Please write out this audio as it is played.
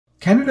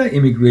Canada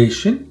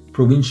Immigration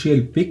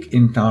Provincial Pick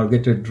in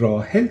Targeted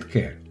Draw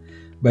Healthcare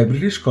by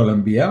British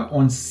Columbia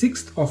on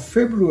 6th of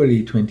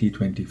February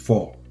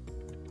 2024.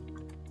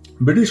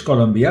 British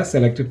Columbia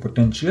selected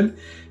potential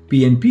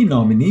PNP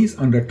nominees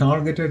under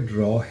Targeted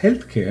Draw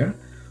Healthcare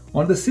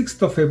on the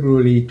 6th of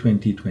February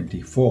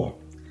 2024.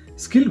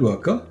 Skilled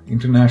worker,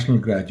 international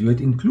graduate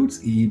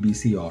includes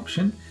EEBC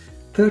option,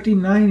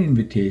 39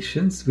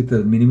 invitations with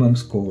a minimum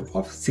score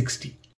of 60.